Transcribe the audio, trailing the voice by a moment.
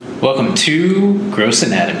Welcome to Gross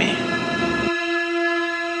Anatomy.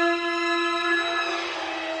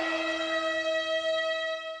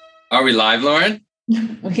 Are we live, Lauren?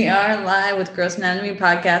 We are live with Gross Anatomy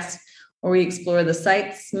Podcast, where we explore the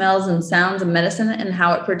sights, smells, and sounds of medicine and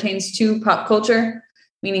how it pertains to pop culture,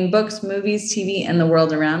 meaning books, movies, TV, and the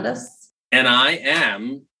world around us. And I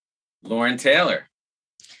am Lauren Taylor.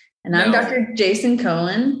 And I'm Dr. Jason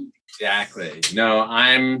Cohen. Exactly. No,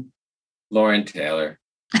 I'm Lauren Taylor.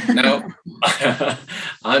 No,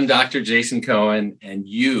 I'm Dr. Jason Cohen, and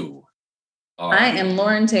you are... I am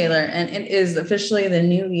Lauren Taylor, and it is officially the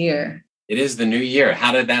new year. It is the new year.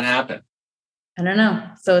 How did that happen? I don't know.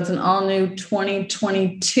 So it's an all-new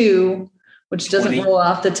 2022, which doesn't roll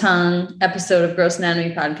off the tongue, episode of Gross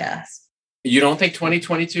Anatomy Podcast. You don't think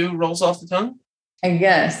 2022 rolls off the tongue? I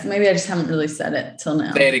guess. Maybe I just haven't really said it till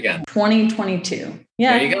now. Say it again. 2022.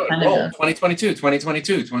 Yeah. There you go. Roll. 2022. It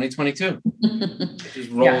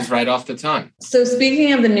just rolls right off the tongue. So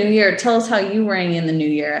speaking of the new year, tell us how you rang in the new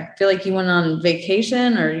year. I feel like you went on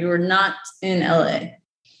vacation or you were not in LA.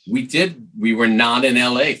 We did. We were not in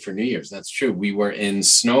LA for New Year's. That's true. We were in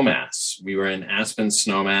Snowmass. We were in Aspen,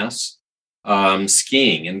 Snowmass,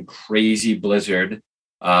 skiing in crazy blizzard.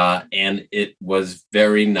 And it was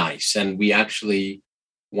very nice. And we actually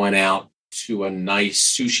went out to a nice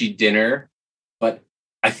sushi dinner, but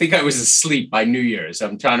I think I was asleep by New Year's.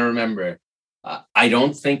 I'm trying to remember. I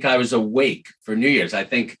don't think I was awake for New Year's. I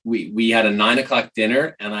think we had a 9:00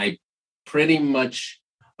 dinner and I pretty much,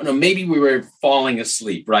 I don't know, maybe we were falling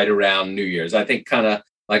asleep right around New Year's. I think kind of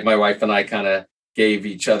like my wife and I kind of gave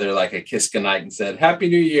each other like a kiss goodnight and said, Happy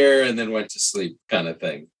New Year, and then went to sleep kind of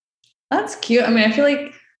thing. That's cute. I mean, I feel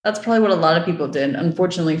like that's probably what a lot of people did.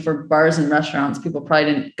 Unfortunately, for bars and restaurants, people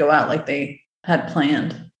probably didn't go out like they had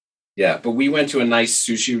planned. Yeah, but we went to a nice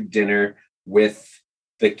sushi dinner with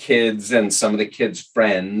the kids and some of the kids'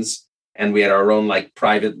 friends, and we had our own like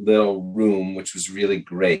private little room, which was really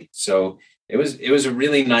great. So it was a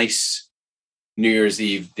really nice New Year's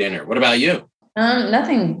Eve dinner. What about you?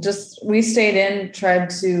 Nothing. Just we stayed in, tried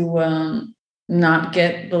to not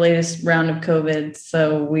get the latest round of COVID.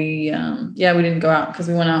 So we didn't go out because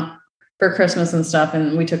we went out for Christmas and stuff,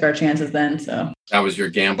 and we took our chances then. So that was your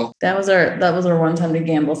gamble? That was our one time to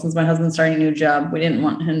gamble since my husband's starting a new job. We didn't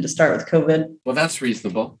want him to start with COVID. Well, that's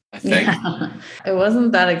reasonable, I think. Yeah. It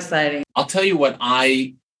wasn't that exciting. I'll tell you what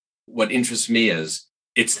interests me is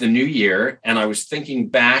it's the new year. And I was thinking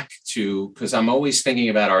back to, because I'm always thinking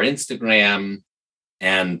about our Instagram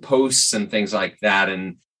and posts and things like that.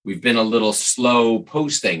 And we've been a little slow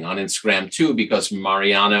posting on Instagram too, because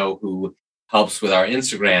Mariano, who helps with our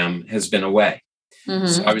Instagram, has been away. Mm-hmm.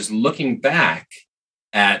 So I was looking back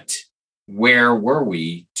at where were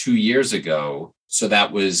we 2 years ago. So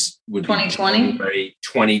that would 2020? Be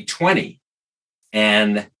 2020.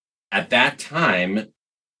 And at that time,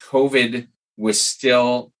 COVID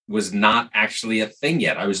was not actually a thing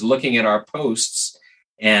yet. I was looking at our posts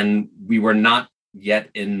and we were not yet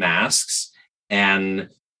in masks, and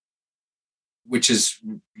which is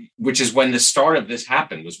when the start of this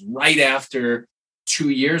happened, was right after 2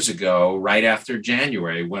 years ago, right after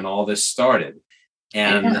January, when all this started.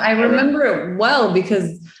 And I remember it well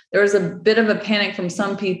because there was a bit of a panic from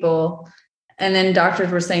some people. And then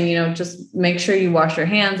doctors were saying, just make sure you wash your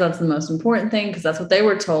hands. That's the most important thing, because that's what they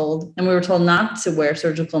were told. And we were told not to wear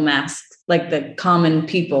surgical masks like the common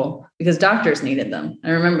people because doctors needed them.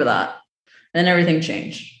 I remember that. And then everything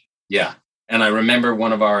changed. Yeah. And I remember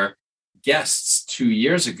one of our guests 2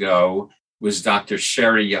 years ago was Dr.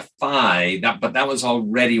 Sherry Yafai, but that was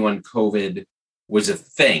already when COVID was a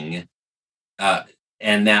thing.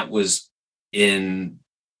 And that was in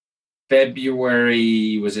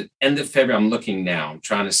February. Was it end of February? I'm looking now. I'm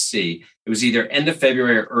trying to see. It was either end of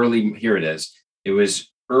February or early. Here it is. It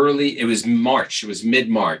was early. It was March. It was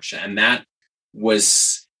mid-March. And that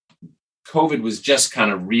was, COVID was just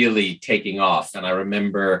kind of really taking off. And I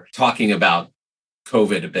remember talking about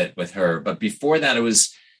COVID a bit with her. But before that, it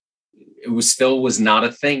was still not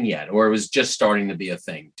a thing yet, or it was just starting to be a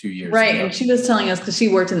thing 2 years right. ago. And she was telling us, because she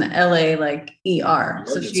worked in the LA ER.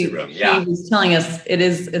 So she was telling us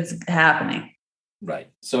it's happening. Right.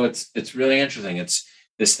 So it's really interesting.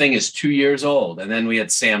 This thing is 2 years old. And then we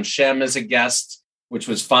had Sam Shem as a guest, which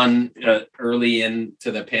was fun early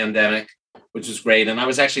into the pandemic, which was great. And I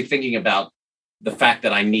was actually thinking about the fact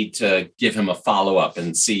that I need to give him a follow-up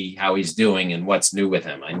and see how he's doing and what's new with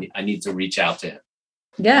him. I need to reach out to him.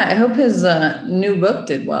 Yeah, I hope his new book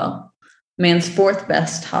did well. Man's Fourth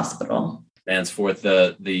Best Hospital. Man's Fourth,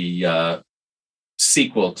 the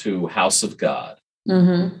sequel to House of God.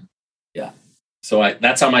 Mm-hmm. Yeah. So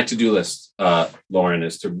that's on my to-do list, Lauren,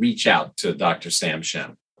 is to reach out to Dr. Sam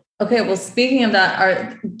Shem. Okay, well, speaking of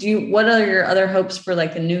that, what are your other hopes for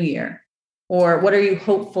like the new year? Or what are you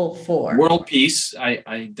hopeful for? World peace.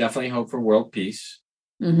 I definitely hope for world peace.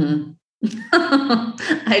 Mm-hmm.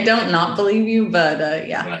 I don't not believe you, but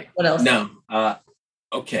yeah. Right. What else? No.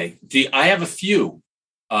 Okay. I have a few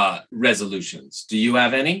resolutions. Do you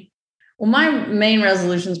have any? Well, my main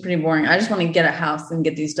resolution is pretty boring. I just want to get a house and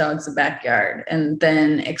get these dogs a backyard and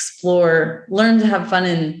then explore, learn to have fun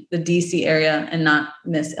in the DC area and not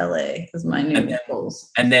miss LA is my new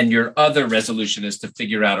goals. And then your other resolution is to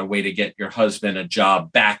figure out a way to get your husband a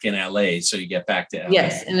job back in LA so you get back to LA.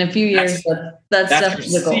 Yes, in a few years, that's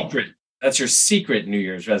definitely the goal. That's your secret New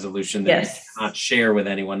Year's resolution that yes. you cannot share with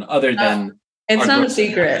anyone other than... It's not a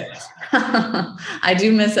secret. I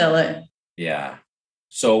do miss LA. Yeah.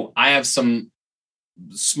 So I have some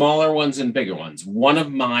smaller ones and bigger ones. One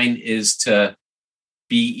of mine is to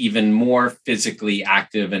be even more physically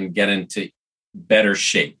active and get into better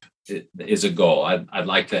shape. It is a goal. I'd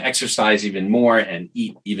like to exercise even more and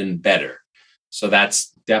eat even better. So that's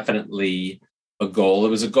definitely a goal. It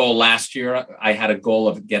was a goal last year. I had a goal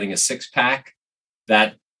of getting a 6-pack.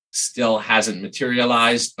 That still hasn't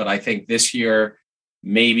materialized, but I think this year,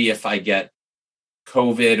 maybe if I get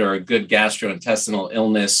COVID or a good gastrointestinal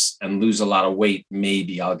illness and lose a lot of weight,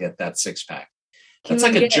 maybe I'll get that 6-pack. That's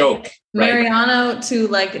like a joke. Mariano right? To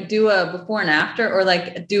like do a before and after, or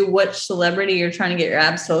like do which celebrity you're trying to get your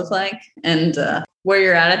abs to look like and where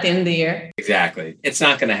you're at the end of the year. Exactly. It's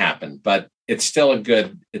not going to happen, but it's still a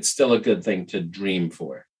good thing to dream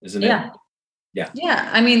for, isn't it? Yeah. Yeah.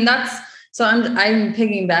 I mean, I'm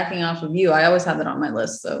piggybacking off of you. I always have that on my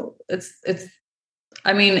list. So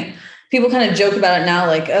I mean, people kind of joke about it now,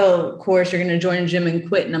 like, oh, of course, you're going to join a gym and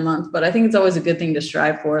quit in a month. But I think it's always a good thing to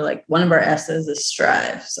strive for. Like one of our S's is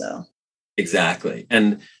strive. So exactly.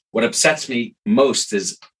 And what upsets me most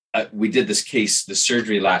is we did the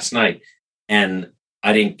surgery last night, and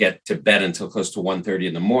I didn't get to bed until close to 1:30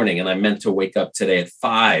 in the morning. And I meant to wake up today at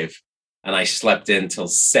 5, and I slept in till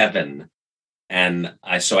 7. And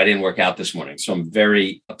so I didn't work out this morning. So I'm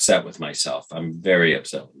very upset with myself.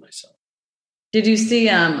 Did you see,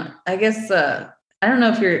 I guess, I don't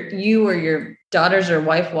know if you or your daughters or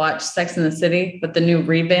wife watched Sex and the City, but the new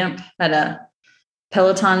revamp had a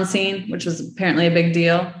Peloton scene, which was apparently a big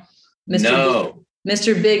deal.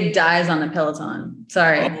 Mr. Big dies on the Peloton.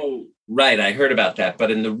 Sorry. Oh, right. I heard about that.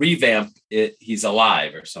 But in the revamp, he's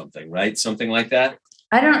alive or something, right? Something like that.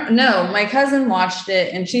 I don't know. My cousin watched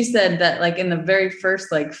it and she said that like in the very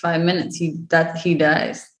first like 5 minutes, he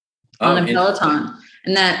dies on a Peloton.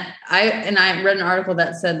 And that I read an article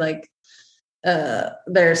that said like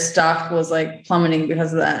their stock was like plummeting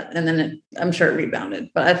because of that. And then I'm sure it rebounded,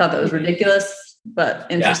 but I thought that was ridiculous, but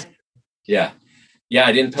interesting. Yeah.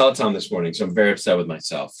 I didn't Peloton this morning, so I'm very upset with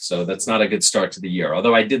myself. So that's not a good start to the year.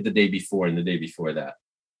 Although I did the day before and the day before that.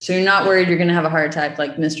 So you're not worried you're going to have a heart attack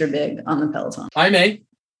like Mr. Big on the Peloton? I may,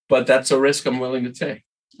 but that's a risk I'm willing to take.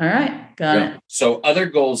 All right. Got it. So other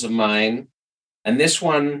goals of mine, and this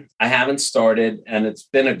one I haven't started and it's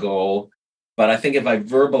been a goal, but I think if I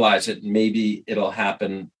verbalize it, maybe it'll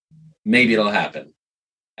happen.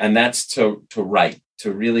 And that's to write,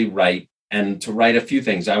 to really write, and to write a few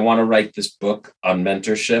things. I want to write this book on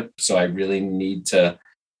mentorship. So I really need to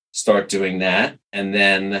start doing that. And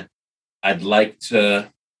then I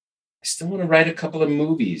still want to write a couple of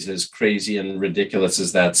movies, as crazy and ridiculous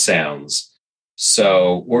as that sounds.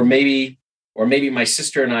 So, or maybe my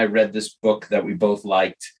sister and I read this book that we both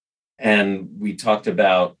liked, and we talked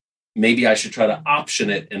about maybe I should try to option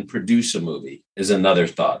it and produce a movie is another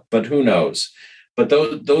thought, but who knows? But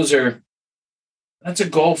that's a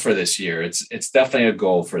goal for this year. It's definitely a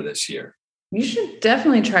goal for this year. You should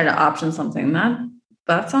definitely try to option something.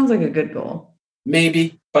 That sounds like a good goal.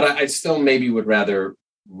 Maybe, but I still maybe would rather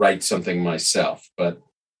write something myself, but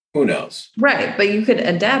who knows? Right. But you could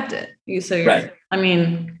adapt it. Right. I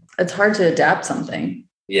mean, it's hard to adapt something.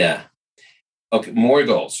 Yeah. Okay. More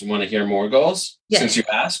goals. You want to hear more goals? Yes. Since you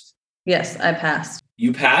asked? Yes, I passed.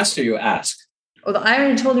 You passed or you asked? Well, I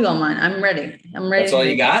already told you all mine. I'm ready. That's all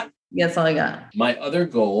you got? Yeah, that's all I got. My other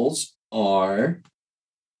goals are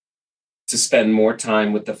to spend more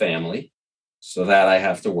time with the family. So that I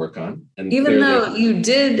have to work on. And even though you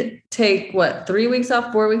did take 3 weeks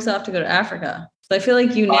off, 4 weeks off to go to Africa. So I feel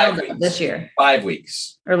like you nailed it this year. 5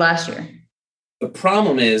 weeks. Or last year. The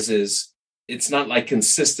problem is it's not like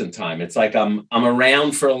consistent time. It's like I'm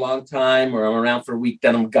around for a long time, or I'm around for a week,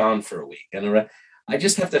 then I'm gone for a week. And I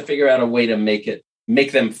just have to figure out a way to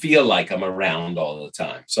make them feel like I'm around all the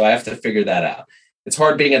time. So I have to figure that out. It's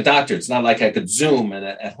hard being a doctor. It's not like I could Zoom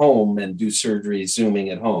at home and do surgery Zooming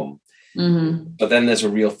at home. Mm-hmm. But then there's a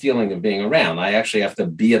real feeling of being around. I actually have to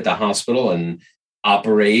be at the hospital and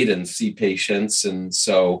operate and see patients. And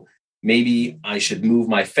so maybe I should move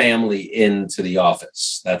my family into the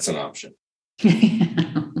office. That's an option.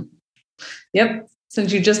 Yep.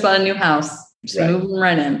 Since you just bought a new house, just Right. move them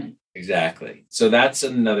right in. Exactly. So that's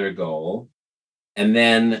another goal. And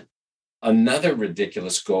then another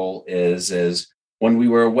ridiculous goal is when we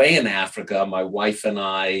were away in Africa, my wife and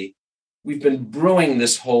I, we've been brewing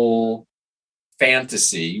this whole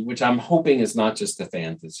fantasy, which I'm hoping is not just a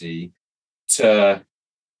fantasy, to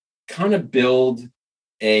kind of build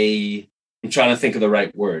I'm trying to think of the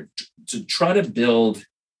right word, to try to build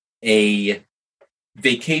a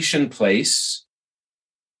vacation place,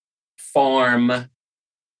 farm,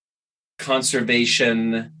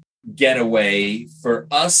 conservation getaway for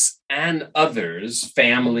us and others,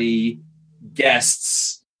 family,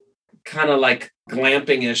 guests, kind of like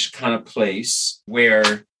glamping-ish kind of place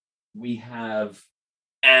where we have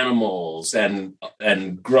animals and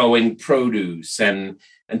growing produce and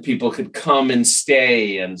people could come and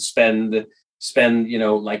stay and spend,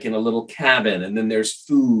 like in a little cabin, and then there's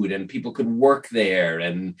food and people could work there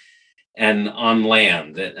and on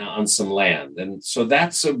land, on some land. And so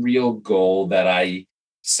that's a real goal that I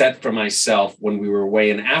set for myself when we were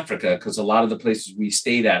away in Africa, because a lot of the places we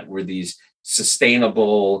stayed at were these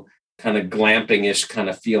sustainable kind of glamping-ish kind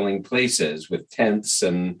of feeling places with tents.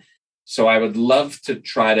 And so I would love to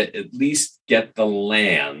try to at least get the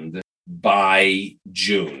land by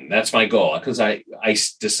June. That's my goal, because I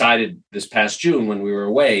decided this past June when we were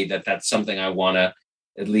away that that's something I want to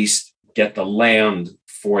at least get the land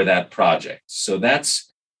for that project. So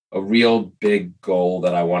that's a real big goal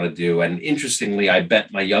that I want to do. And interestingly, I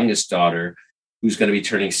bet my youngest daughter, who's going to be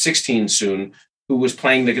turning 16 soon, who was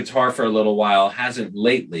playing the guitar for a little while, hasn't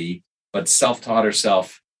lately, but self-taught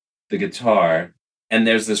herself the guitar. And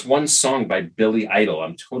there's this one song by Billy Idol.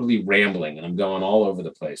 I'm totally rambling and I'm going all over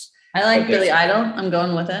the place. I like Billy Idol. I'm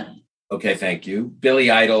going with it. Okay, thank you.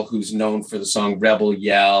 Billy Idol, who's known for the song Rebel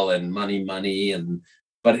Yell and Money, Money.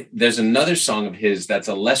 But there's another song of his that's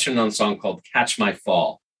a lesser known song called Catch My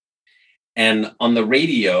Fall. And on the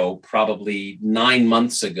radio, probably 9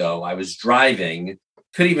 months ago, I was driving,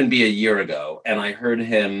 could even be a year ago, and I heard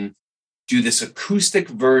him do this acoustic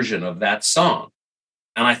version of that song.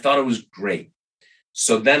 And I thought it was great.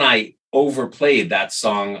 So then I overplayed that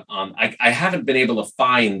song. I haven't been able to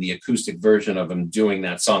find the acoustic version of him doing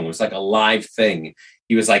that song. It was like a live thing.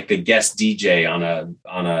 He was like the guest DJ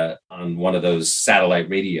on one of those satellite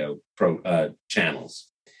radio channels.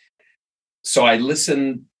 So I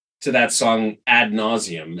listened to that song ad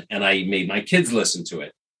nauseum, and I made my kids listen to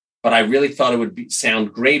it. But I really thought it would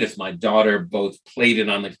sound great if my daughter both played it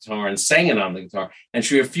on the guitar and sang it on the guitar, and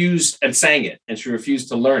she refused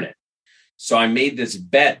to learn it. So I made this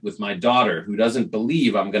bet with my daughter, who doesn't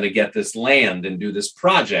believe I'm going to get this land and do this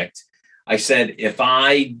project. I said, if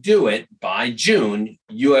I do it by June,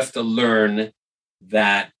 you have to learn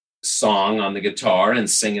that song on the guitar and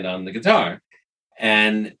sing it on the guitar.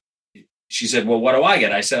 And she said, well, what do I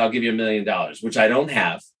get? I said, I'll give you $1 million, which I don't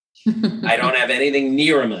have. I don't have anything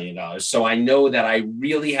near $1 million. So I know that I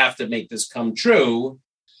really have to make this come true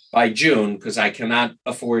by June, because I cannot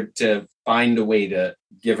afford to find a way to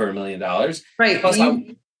give her $1 million. Right. Plus,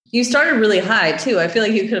 you started really high too. I feel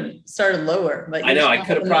like you could have started lower. But I know I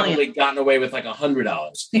could have probably gotten away with like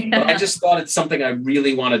 $100. Yeah. But I just thought it's something I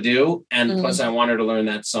really want to do. And plus I want her to learn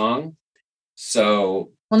that song.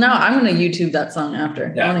 So. Well, now I'm going to YouTube that song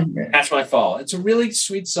after. Yeah. I want to hear it. Catch My Fall. It's a really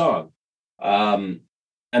sweet song. And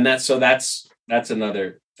that's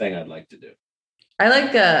another thing I'd like to do. I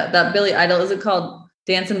like that Billy Idol. Is it called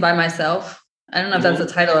Dancing by Myself? I don't know if that's the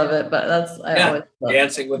title of it, but that's always love.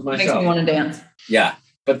 Dancing with Myself. Makes me want to dance. Yeah.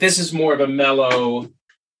 But this is more of a mellow,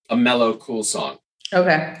 cool song.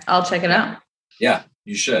 Okay. I'll check it out. Yeah,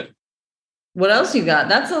 you should. What else you got?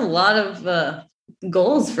 That's a lot of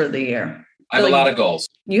goals for the year. I have a lot of goals.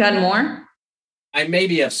 You had more? I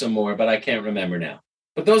maybe have some more, but I can't remember now.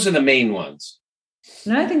 But those are the main ones.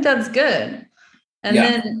 No, I think that's good. And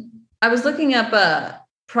then I was looking up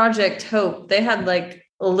Project Hope. They had like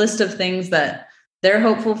a list of things that they're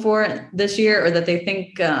hopeful for this year, or that they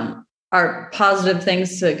think are positive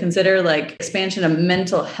things to consider, like expansion of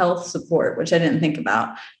mental health support, which I didn't think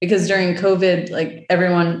about, because during COVID, like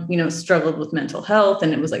everyone, struggled with mental health,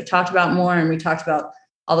 and it was like talked about more. And we talked about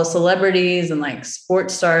all the celebrities and like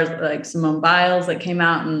sports stars, like Simone Biles, that came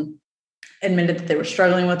out and admitted that they were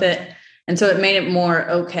struggling with it. And so it made it more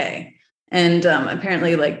okay. And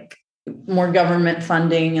apparently like more government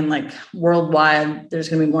funding, and like worldwide, there's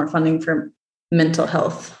going to be more funding for mental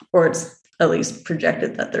health, or it's at least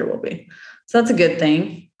projected that there will be. So that's a good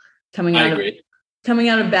thing. coming I out agree. of coming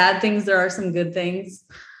out of bad things, there are some good things.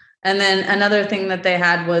 And then another thing that they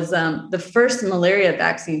had was the first malaria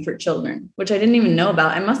vaccine for children, which I didn't even know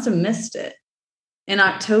about. I must have missed it. In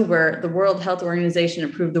October, the World Health Organization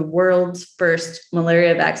approved the world's first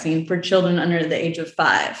malaria vaccine for children under the age of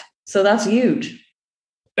 5. So that's huge.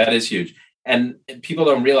 That is huge. And people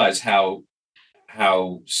don't realize how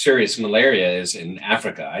serious malaria is in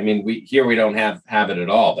Africa. I mean, we don't have it at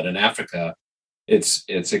all, but in Africa, it's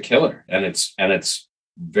a killer, and it's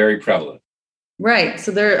very prevalent. Right.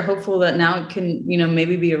 So they're hopeful that now it can,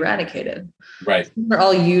 maybe be eradicated. Right. They're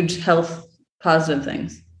all huge health positive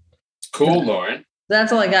things. Cool, Lauren.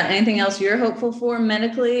 That's all I got. Anything else you're hopeful for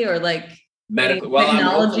medically or like medical? Well,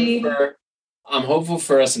 technology? I'm hopeful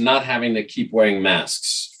for us not having to keep wearing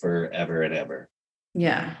masks forever and ever.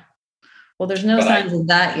 Yeah. Well, there's no signs of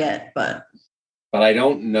that yet, but I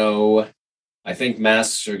don't know. I think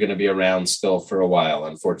masks are going to be around still for a while,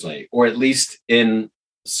 unfortunately, or at least in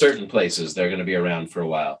certain places, they're going to be around for a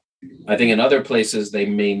while. I think in other places, they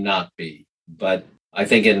may not be, but I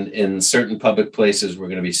think in certain public places, we're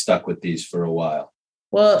going to be stuck with these for a while.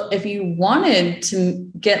 Well, if you wanted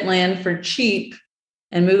to get land for cheap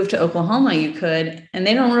and move to Oklahoma, you could, and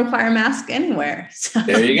they don't require masks anywhere. So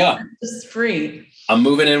there you go. It's free. I'm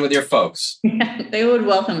moving in with your folks. Yeah, they would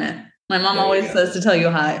welcome it. My mom always says to tell you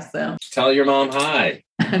hi. So tell your mom hi.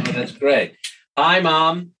 Oh, that's great. Hi,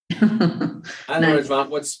 Mom. Hi, Lauren's mom.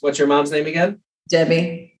 What's your mom's name again?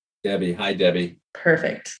 Debbie. Debbie. Hi, Debbie.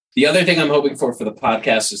 Perfect. The other thing I'm hoping for the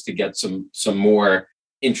podcast is to get some more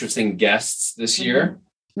interesting guests this year.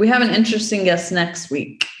 We have an interesting guest next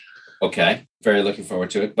week. Okay. Very looking forward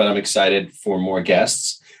to it. But I'm excited for more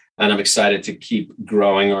guests, and I'm excited to keep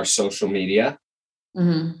growing our social media.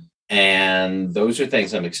 Mm-hmm. And those are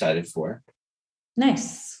things I'm excited for.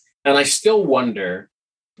 Nice. And I still wonder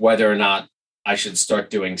whether or not I should start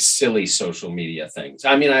doing silly social media things.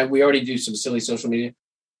 I mean, we already do some silly social media,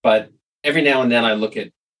 but every now and then I look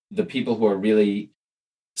at the people who are really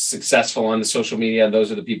successful on the social media. And those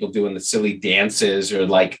are the people doing the silly dances, or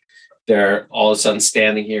like they're all of a sudden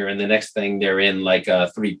standing here and the next thing they're in like a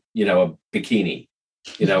bikini,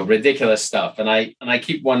 ridiculous stuff. And I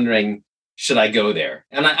keep wondering, should I go there?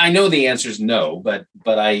 And I know the answer is no, but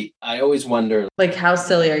I always wonder, like, how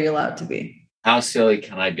silly are you allowed to be? How silly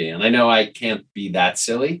can I be? And I know I can't be that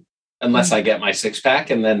silly unless I get my 6-pack,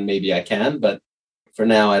 and then maybe I can. But for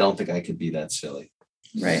now, I don't think I could be that silly.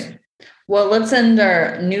 Right. Well, let's end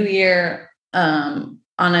our new year on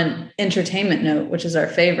an entertainment note, which is our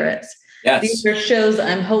favorites. Yes. These are shows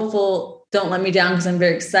I'm hopeful don't let me down because I'm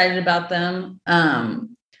very excited about them.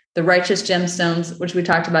 The Righteous Gemstones, which we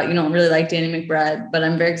talked about. You don't really like Danny McBride, but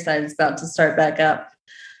I'm very excited it's about to start back up.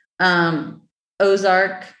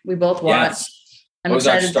 Ozark, we both watched. Yes. I'm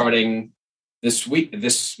Ozark excited. Starting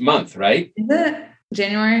this month, right? Is it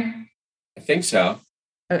January? I think so.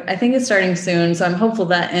 I think it's starting soon, so I'm hopeful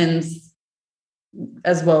that ends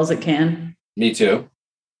as well as it can. Me too.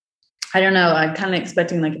 I don't know. I'm kind of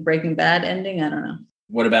expecting like a Breaking Bad ending. I don't know.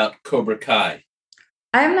 What about Cobra Kai?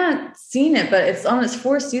 I have not seen it, but it's on its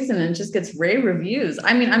 4th season and it just gets rave reviews.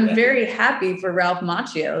 I mean, I'm very happy for Ralph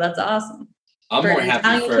Macchio. That's awesome. I'm more happy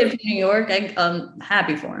Italian for kid from New York. I'm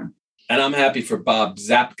happy for him. And I'm happy for Bob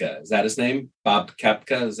Zapka. Is that his name? Bob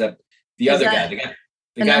Kepka? Is that the other guy?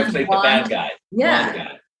 The guy who played the bad guy. Yeah.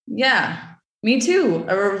 Guy. Yeah. Me too.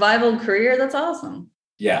 A revival career. That's awesome.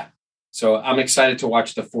 Yeah. So I'm excited to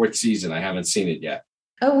watch the 4th season. I haven't seen it yet.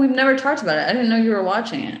 Oh, we've never talked about it. I didn't know you were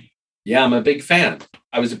watching it. Yeah, I'm a big fan.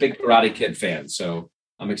 I was a big Karate Kid fan, so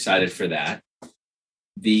I'm excited for that.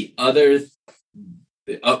 The other,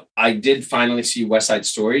 I did finally see West Side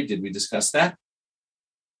Story. Did we discuss that?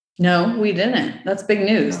 No, we didn't. That's big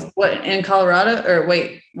news. No. What, in Colorado? Or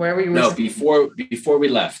wait, where were you? No, before we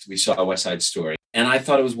left, we saw West Side Story, and I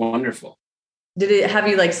thought it was wonderful. Did it have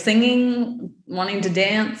you like singing, wanting to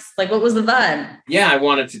dance? Like, what was the vibe? Yeah, I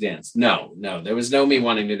wanted to dance. No, there was no me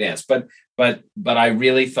wanting to dance, but I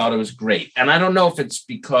really thought it was great. And I don't know if it's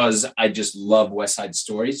because I just love West Side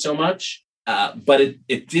Story so much, but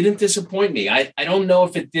it didn't disappoint me. I don't know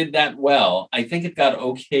if it did that well. I think it got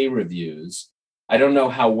okay reviews. I don't know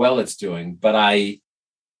how well it's doing, but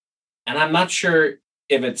I'm not sure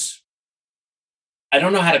if I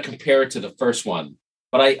don't know how to compare it to the first one.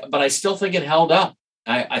 But I still think it held up.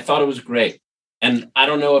 I thought it was great. And I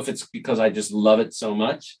don't know if it's because I just love it so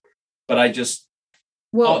much, but I just,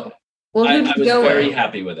 I was very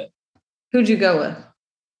happy with it. Who'd you go with?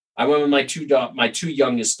 I went with my two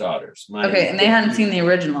youngest daughters. And they hadn't seen the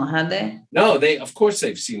original, had they? No, of course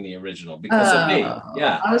they've seen the original because of me.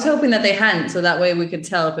 Yeah. I was hoping that they hadn't, so that way we could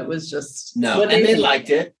tell if it was just. No, and they liked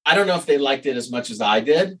it. I don't know if they liked it as much as I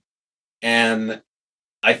did, And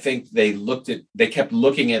I think they kept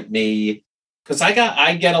looking at me because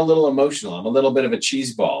I get a little emotional. I'm a little bit of a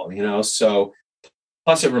cheese ball, so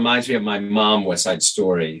plus it reminds me of my mom, West Side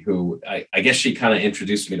Story, who I guess she kind of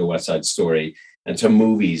introduced me to West Side Story and to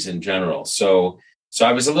movies in general. So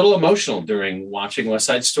I was a little emotional during watching West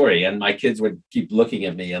Side Story, and my kids would keep looking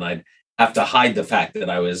at me and I'd have to hide the fact that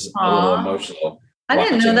I was a little emotional. I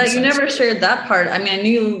didn't know that. You never shared that part. I mean, I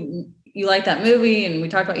knew you liked that movie and we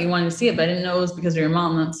talked about you wanting to see it, but I didn't know it was because of your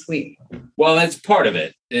mom. That's sweet. Well, that's part of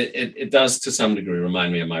it. It does to some degree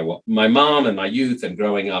remind me of my mom and my youth and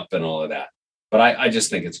growing up and all of that. But I just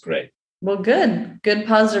think it's great. Well, good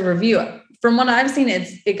positive review. From what I've seen,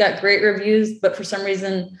 it got great reviews, but for some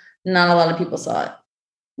reason, not a lot of people saw it.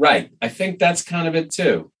 Right. I think that's kind of it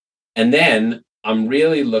too. And then I'm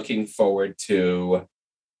really looking forward to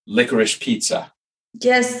Licorice Pizza.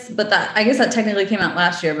 Yes, but I guess that technically came out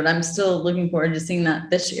last year, but I'm still looking forward to seeing that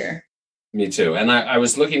this year. Me too. And I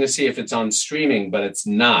was looking to see if it's on streaming, but it's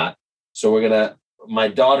not. So one of my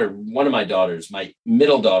daughters, my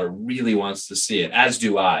middle daughter, really wants to see it, as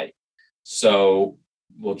do I. So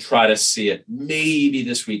we'll try to see it maybe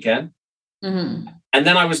this weekend. Mm-hmm. And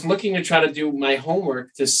then I was looking to try to do my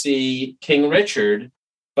homework to see King Richard,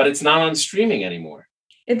 but it's not on streaming anymore.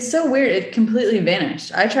 It's so weird. It completely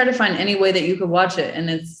vanished. I tried to find any way that you could watch it, and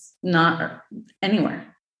it's not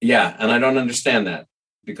anywhere. Yeah, and I don't understand that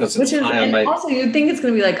because it's high on my... Also, you'd think it's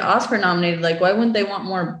going to be like Oscar nominated. Like, why wouldn't they want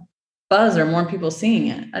more buzz or more people seeing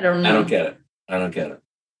it? I don't know. I don't get it.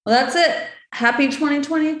 Well, that's it. Happy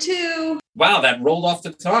 2022. Wow, that rolled off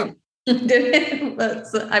the tongue. Did it?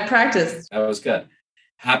 I practiced. That was good.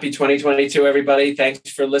 Happy 2022, everybody.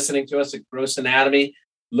 Thanks for listening to us at Gross Anatomy.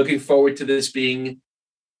 Looking forward to this being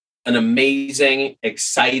an amazing,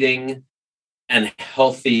 exciting, and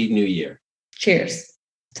healthy new year. Cheers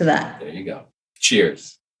to that. There you go.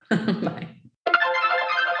 Cheers. Bye.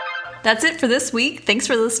 That's it for this week. Thanks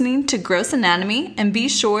for listening to Gross Anatomy, and be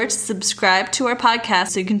sure to subscribe to our podcast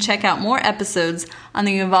so you can check out more episodes on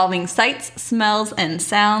the evolving sights, smells, and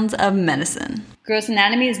sounds of medicine. Gross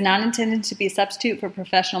Anatomy is not intended to be a substitute for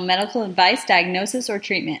professional medical advice, diagnosis, or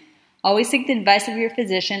treatment. Always seek the advice of your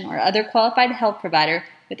physician or other qualified health provider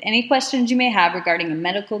with any questions you may have regarding a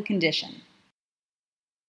medical condition.